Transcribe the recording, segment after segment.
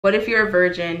What if you're a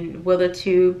virgin? Will the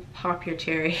tube pop your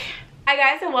cherry? Hi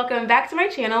guys, and welcome back to my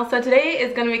channel. So today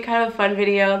is going to be kind of a fun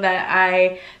video that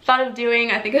I thought of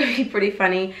doing. I think it would be pretty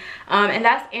funny. And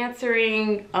that's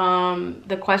answering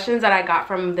the questions that I got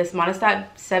from this Monistat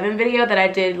 7 video that I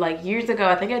did like years ago.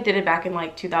 I think I did it back in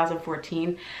like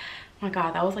 2014. Oh my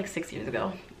god, that was like 6 years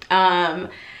ago.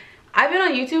 I've been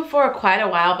on YouTube for quite a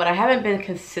while, but I haven't been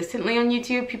consistently on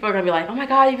YouTube. People are gonna be like, oh my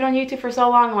god, you've been on YouTube for so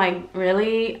long. Like,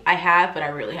 really? I have, but I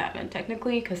really haven't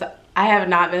technically, because I have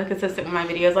not been consistent with my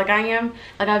videos like I am.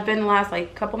 Like I've been the last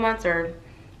like couple months or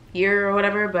year or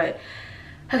whatever, but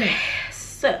okay.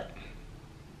 So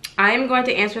I am going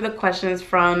to answer the questions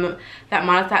from that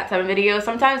Monistat 7 video.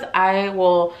 Sometimes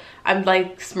I'm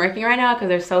like smirking right now because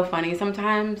they're so funny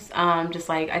sometimes. Just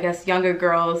like, I guess younger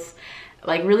girls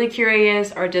like really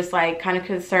curious or just like kind of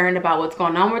concerned about what's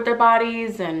going on with their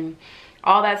bodies and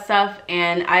all that stuff.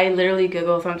 And I literally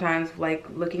giggle sometimes like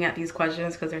looking at these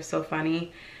questions because they're so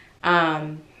funny.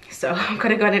 So I'm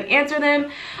gonna go ahead and answer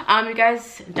them. You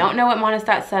guys don't know what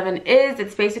Monistat 7 is.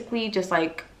 It's basically just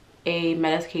like a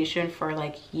medication for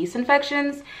like yeast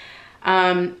infections.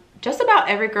 Just about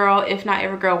every girl, if not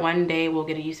every girl, one day will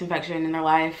get a yeast infection in their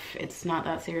life. It's not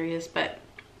that serious, but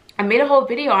I made a whole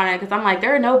video on it because I'm like,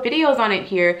 there are no videos on it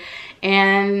here.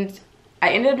 And I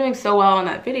ended up doing so well on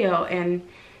that video, and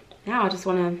now I just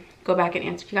want to go back and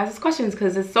answer you guys' questions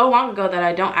because it's so long ago that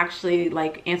I don't actually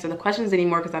like answer the questions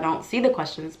anymore because I don't see the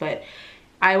questions. But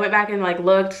I went back and like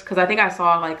looked because I think I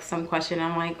saw like some question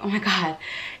and I'm like, oh my god.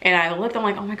 And I looked, I'm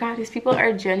like, oh my god, these people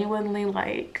are genuinely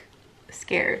like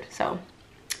scared. So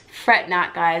fret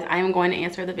not, guys, I am going to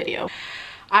answer the video.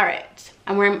 All right,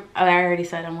 I already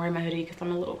said I'm wearing my hoodie because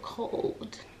I'm a little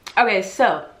cold. Okay,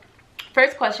 so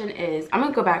first question is, I'm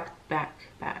gonna go back.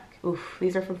 Oof,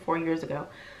 these are from 4 years ago.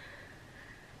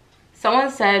 Someone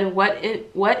said, what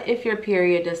if your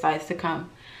period decides to come?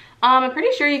 I'm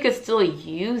pretty sure you could still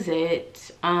use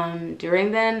it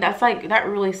during then. That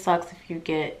really sucks if you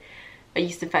get a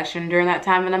yeast infection during that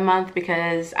time of the month,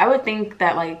 because I would think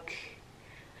that like,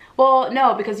 well,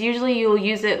 no, because usually you'll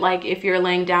use it like if you're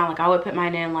laying down. Like I would put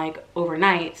mine in like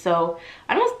overnight. So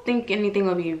I don't think anything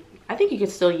will be, I think you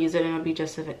could still use it and it'll be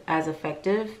just as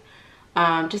effective.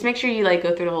 Just make sure you like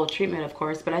go through the whole treatment, of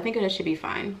course, but I think it should be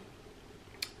fine.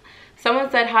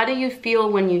 Someone said, how do you feel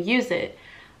when you use it?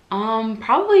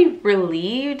 Probably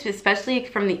relieved, especially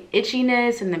from the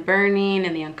itchiness and the burning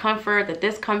and the the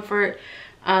discomfort.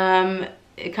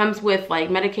 It comes with like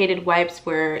medicated wipes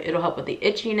where it'll help with the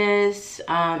itchiness.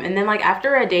 And then like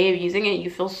after a day of using it,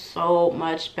 you feel so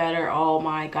much better. Oh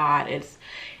my god,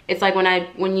 it's like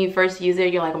when you first use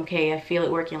it, you're like, okay, I feel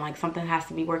it working, like something has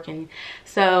to be working.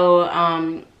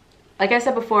 So like I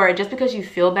said before, just because you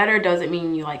feel better doesn't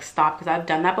mean you like stop, because I've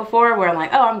done that before where I'm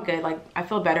like, oh, I'm good, like I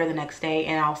feel better the next day,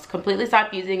 and I'll completely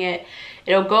stop using it.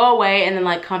 It'll go away and then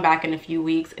like come back in a few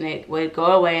weeks, and it would go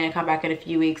away and it come back in a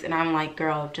few weeks, and I'm like,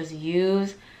 girl, just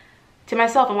use, to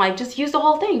myself, I'm like, just use the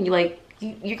whole thing.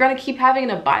 You're gonna keep having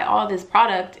to buy all this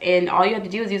product, and all you have to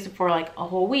do is use it for like a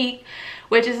whole week,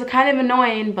 which is kind of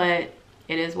annoying, but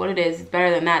it is what it is. It's better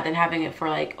than that than having it for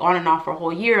like on and off for a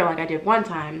whole year like I did one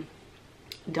time.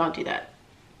 Don't do that.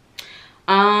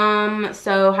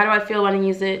 So how do I feel when I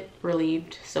use it?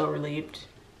 Relieved. So relieved.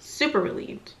 Super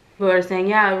relieved. People are saying,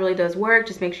 yeah, it really does work.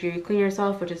 Just make sure you clean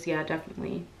yourself, which is, yeah,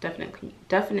 definitely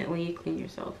clean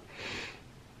yourself.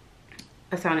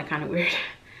 That sounded kind of weird.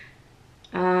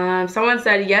 Someone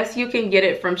said, yes, you can get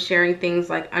it from sharing things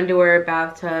like underwear,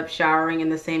 bathtub, showering in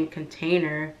the same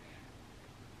container,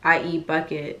 i.e.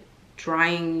 bucket,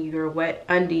 drying your wet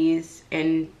undies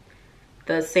in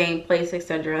the same place,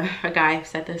 etc. A guy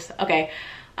said this. Okay.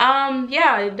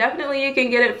 Yeah, definitely you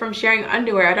can get it from sharing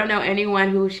underwear. I don't know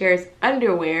anyone who shares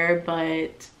underwear,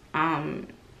 but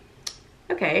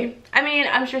okay. I mean,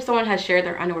 I'm sure someone has shared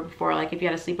their underwear before, like if you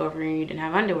had a sleepover and you didn't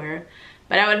have underwear.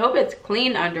 But I would hope it's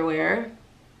clean underwear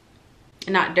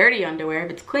and not dirty underwear.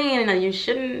 If it's clean, then you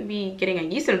shouldn't be getting a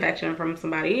yeast infection from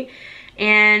somebody.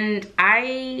 And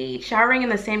showering in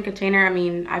the same container, I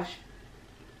mean,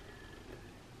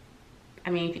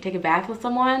 if you take a bath with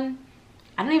someone,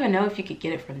 I don't even know if you could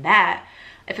get it from that.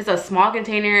 If it's a small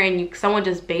container and someone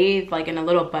just bathed like in a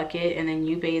little bucket and then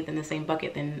you bathe in the same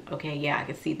bucket, then okay, yeah, I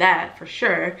could see that for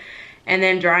sure. And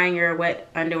then drying your wet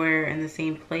underwear in the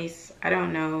same place, I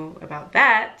don't know about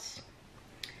that.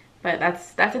 But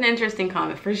that's an interesting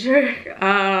comment for sure.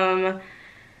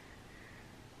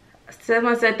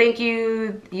 Someone said, thank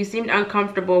you. You seemed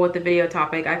uncomfortable with the video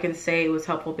topic. I can say it was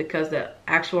helpful because the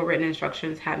actual written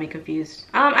instructions had me confused.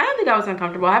 I don't think I was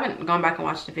uncomfortable. I haven't gone back and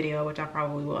watched the video, which I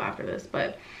probably will after this.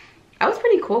 But I was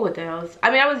pretty cool with those. I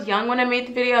mean, I was young when I made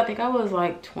the video. I think I was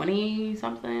like 20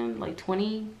 something, like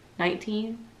 20,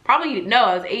 19. Probably, no,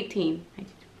 I was 18.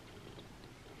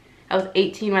 I was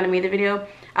 18 when I made the video.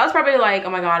 I was probably like,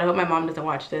 oh my God, I hope my mom doesn't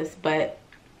watch this. But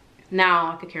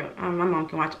now I could care. My mom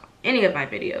can watch any of my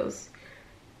videos.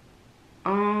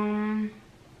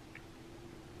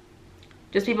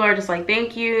 Just people are just like,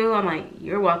 thank you. I'm like,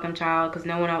 you're welcome, child, because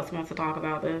no one else wants to talk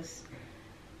about this.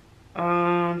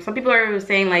 Some people are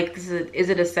saying like, is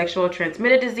it a sexual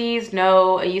transmitted disease?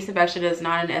 No, a yeast infection is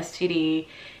not an STD.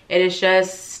 It is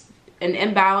just an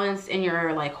imbalance in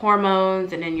your like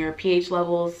hormones and in your pH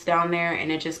levels down there,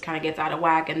 and it just kind of gets out of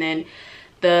whack, and then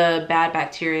the bad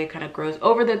bacteria kind of grows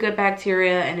over the good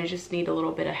bacteria, and it just need a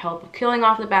little bit of help of killing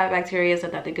off the bad bacteria so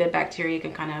that the good bacteria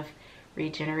can kind of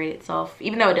regenerate itself,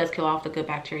 even though it does kill off the good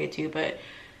bacteria too, but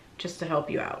just to help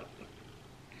you out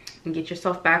and get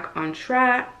yourself back on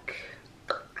track.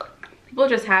 People are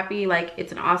just happy, like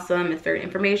it's it's very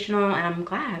informational, and I'm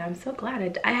glad. I'm so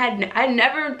glad. I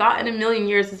never thought in a million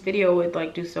years this video would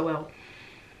like do so well.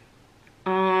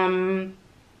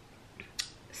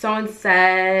 Someone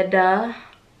said,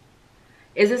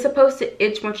 is it supposed to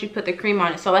itch once you put the cream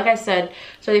on it? So like I said,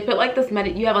 so they put like this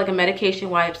you have like a medication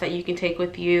wipes that you can take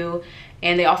with you,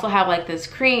 and they also have like this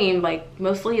cream, like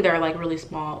mostly they're like really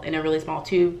small, in a really small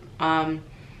tube,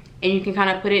 and you can kind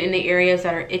of put it in the areas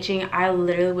that are itching. I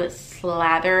literally would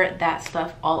slather that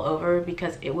stuff all over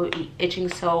because it would be itching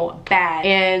so bad.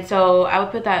 And so I would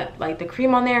put that, like the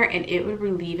cream on there, and it would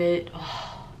relieve it.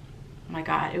 Oh my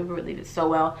God, it would relieve it so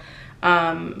well.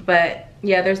 But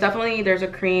yeah, there's a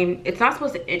cream. It's not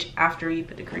supposed to itch after you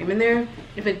put the cream in there.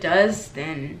 If it does,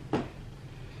 then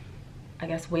I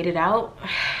guess wait it out.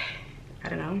 I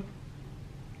don't know.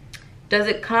 Does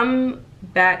it come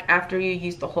back after you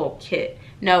use the whole kit?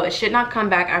 No, it should not come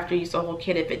back after you use the whole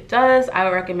kit. If it does, I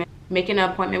would recommend making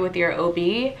an appointment with your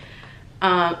OB,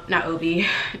 not OB,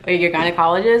 or your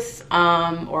gynecologist,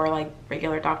 or like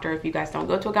regular doctor if you guys don't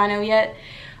go to a gyno yet,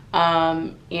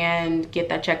 and get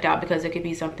that checked out, because it could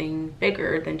be something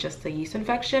bigger than just a yeast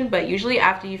infection. But usually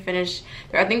after you finish,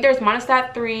 I think there's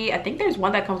Monistat 3. I think there's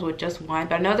one that comes with just one,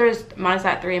 but I know there's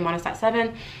Monistat 3 and Monistat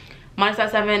 7.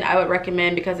 Monistat 7 I would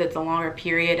recommend because it's a longer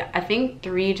period. I think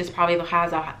 3 just probably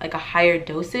has a higher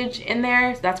dosage in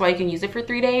there, so that's why you can use it for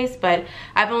 3 days. But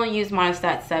I've only used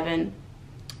Monistat 7.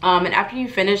 And after you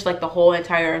finish like the whole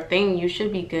entire thing, you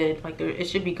should be good. Like it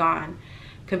should be gone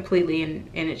completely, and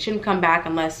it shouldn't come back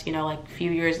unless, you know, like a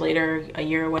few years later, a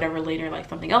year or whatever later, like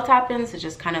something else happens. It's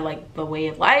just kind of like the way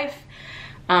of life.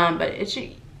 But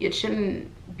it shouldn't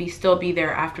still be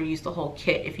there after you use the whole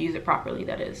kit, if you use it properly,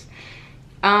 that is.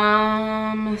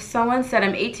 Someone said,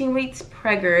 I'm 18 weeks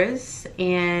preggers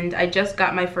and I just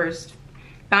got my first.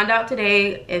 Found out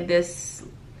today if this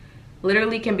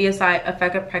literally can be a side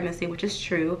effect of pregnancy, which is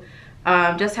true.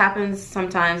 Just happens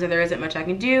sometimes and there isn't much I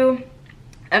can do.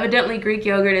 Evidently Greek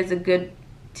yogurt is a good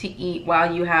to eat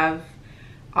while you have,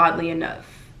 oddly enough.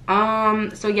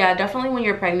 So yeah, definitely when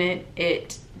you're pregnant,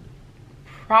 it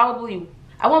probably,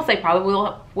 I won't say probably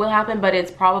will happen, but it's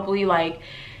probably like,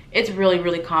 it's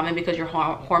really common because your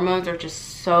hormones are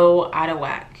just so out of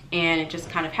whack, and it just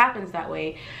kind of happens that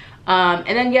way.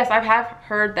 And then yes, I have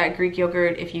heard that Greek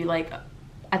yogurt, if you like,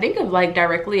 I think of like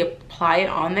directly apply it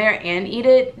on there and eat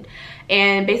it,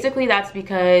 and basically that's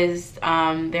because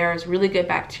there's really good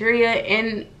bacteria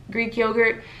in Greek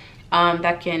yogurt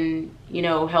that can, you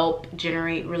know, help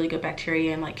generate really good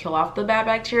bacteria and like kill off the bad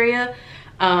bacteria.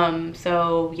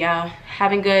 So yeah,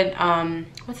 having good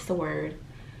what's the word,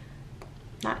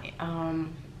 not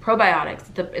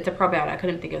probiotics. It's a probiotic. I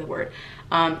couldn't think of the word.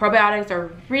 Probiotics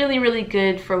are really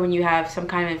good for when you have some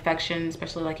kind of infection,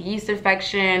 especially like a yeast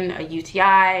infection, a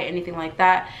UTI, anything like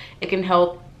that. It can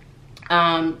help,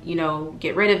 you know,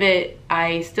 get rid of it.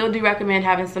 I still do recommend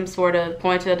having some sort of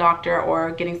going to the doctor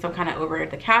or getting some kind of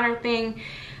over-the-counter thing,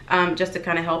 just to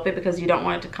kind of help it, because you don't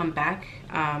want it to come back.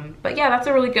 But yeah, that's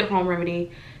a really good home remedy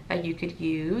that you could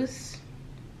use.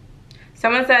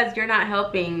 Someone says, you're not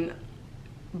helping,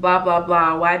 blah blah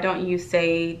blah, why don't you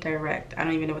say direct? I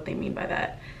don't even know what they mean by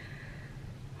that.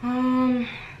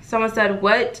 Someone said,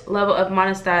 what level of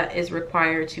Monistat is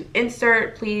required to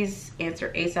insert? Please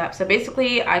answer ASAP. So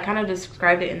basically, I kind of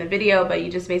described it in the video, but you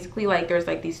just basically like, there's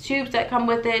like these tubes that come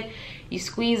with it. You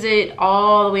squeeze it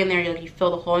all the way in there. You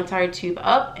fill the whole entire tube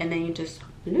up, and then you just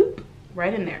loop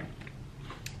right in there.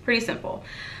 Pretty simple.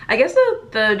 I guess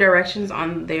the directions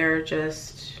on there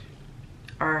just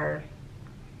are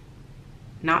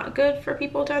not good for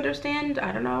people to understand.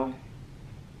 I don't know.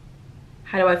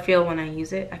 How do I feel when I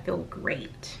use it? I feel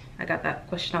great. I got that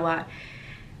question a lot.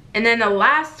 And then the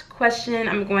last question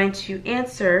I'm going to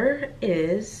answer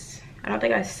is, I don't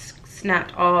think I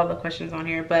snapped all the questions on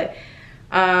here, but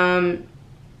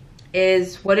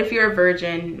is what if you're a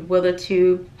virgin, will the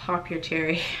tube pop your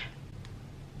cherry?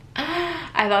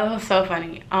 I thought that was so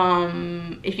funny.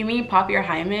 If you mean pop your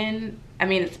hymen, I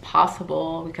mean, it's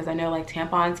possible because I know like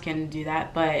tampons can do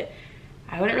that, but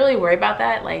I wouldn't really worry about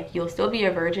that. Like, you'll still be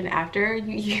a virgin after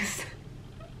you use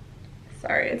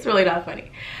sorry, it's really not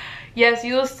funny. Yes,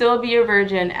 you'll still be a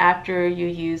virgin after you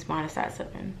use Monistat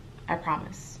 7. I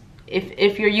promise.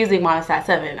 If you're using Monistat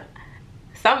 7,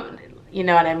 you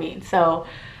know what I mean. So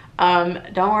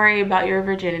don't worry about your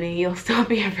virginity. You'll still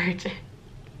be a virgin.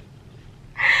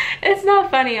 It's not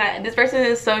funny. This person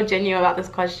is so genuine about this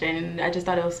question. I just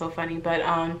thought it was so funny, but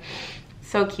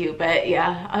so cute. But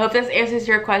yeah, I hope this answers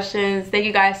your questions. Thank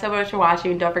you guys so much for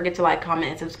watching. Don't forget to like,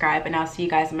 comment, and subscribe, and I'll see you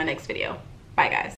guys in my next video. Bye guys.